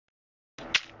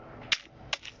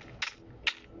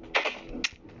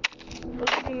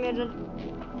primera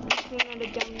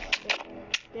jumpscare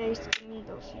de Scream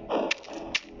 2.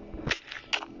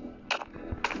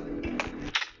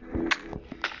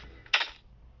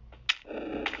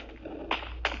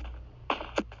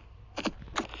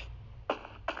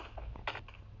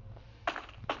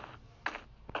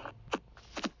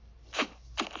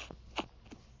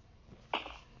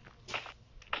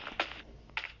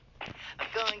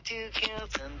 Going to kill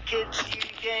some kids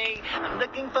today. I'm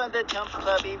looking for the jump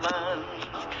clubby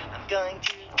ones. I'm going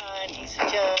to find these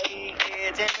chubby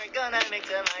kids and we're gonna make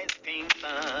some ice cream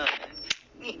fun.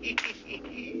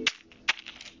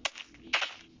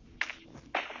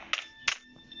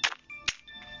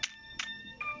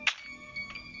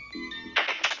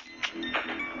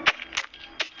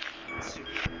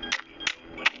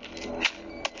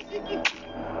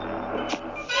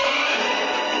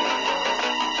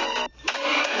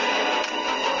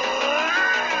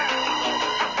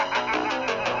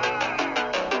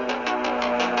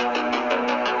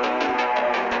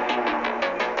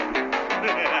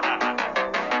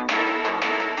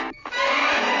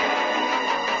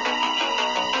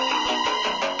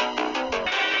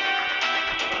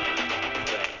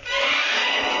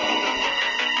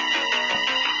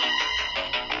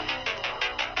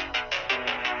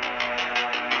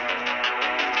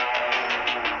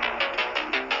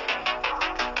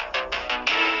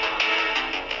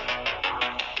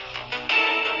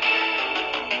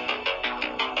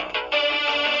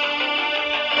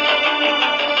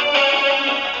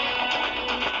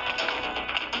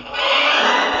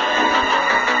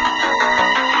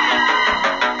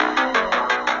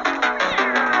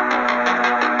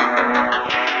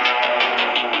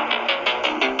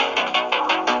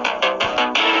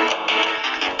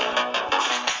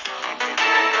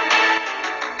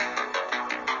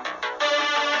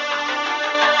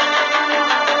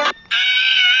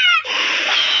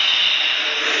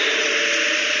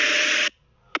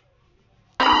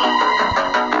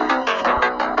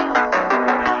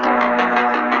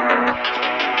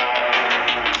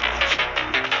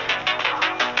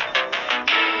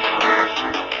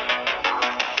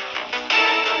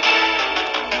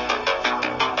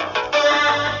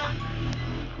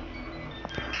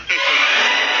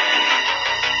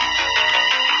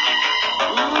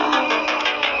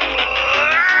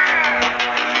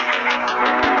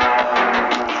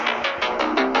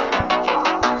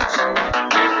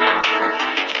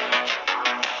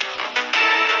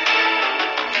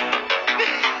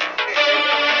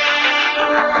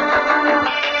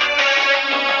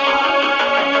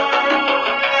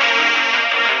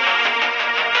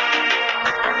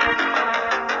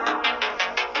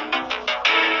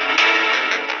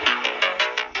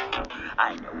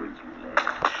 I know where you live.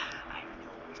 I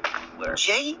know where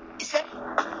Jay, is that?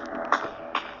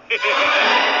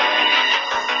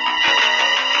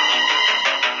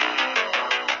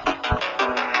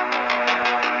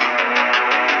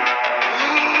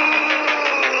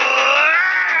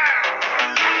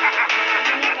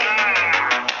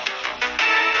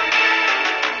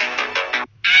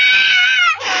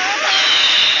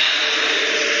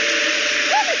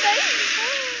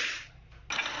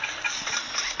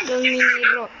 Los mini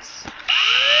rots.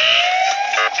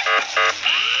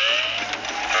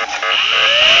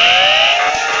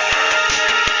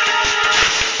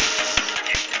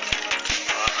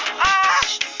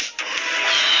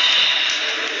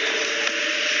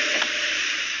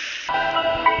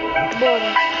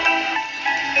 Boros.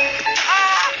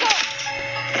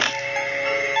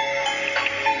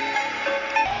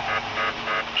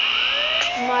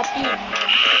 Matilda.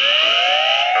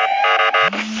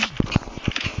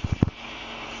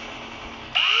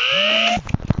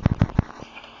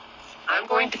 I'm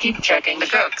going to keep checking the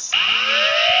cooks.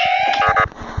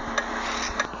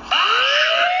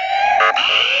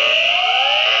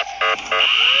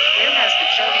 Where has the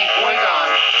chubby boy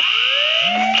gone?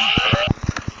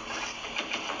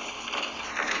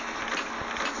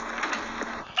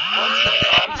 What's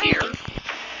going on here?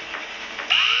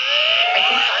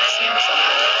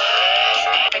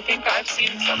 I think I've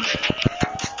seen something.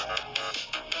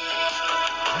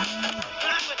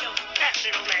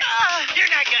 You're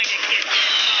not going to get me.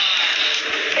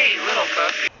 Hey, little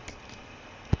cook.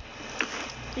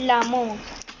 La monja.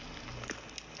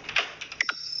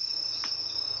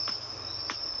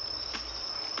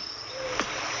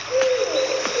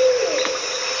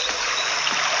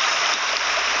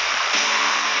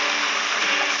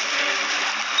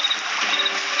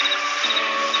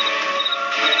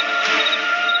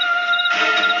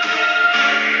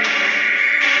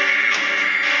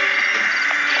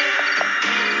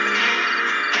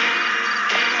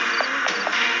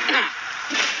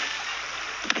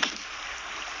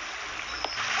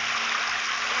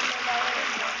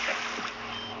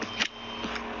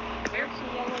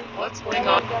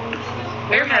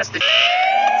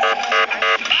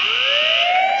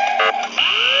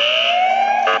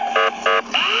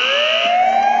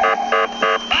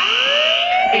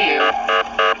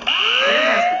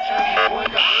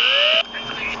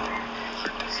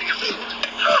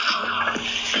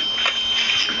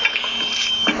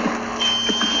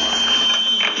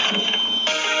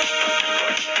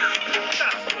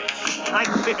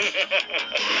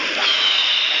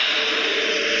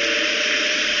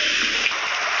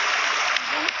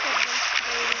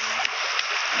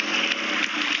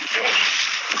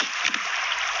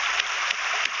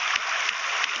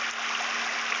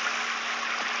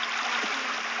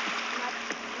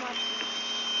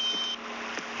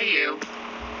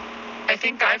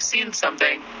 I've seen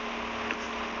something.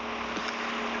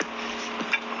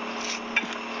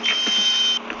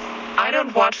 I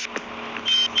don't want.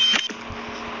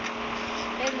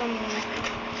 Es lo mismo.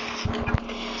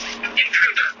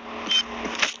 Intruder.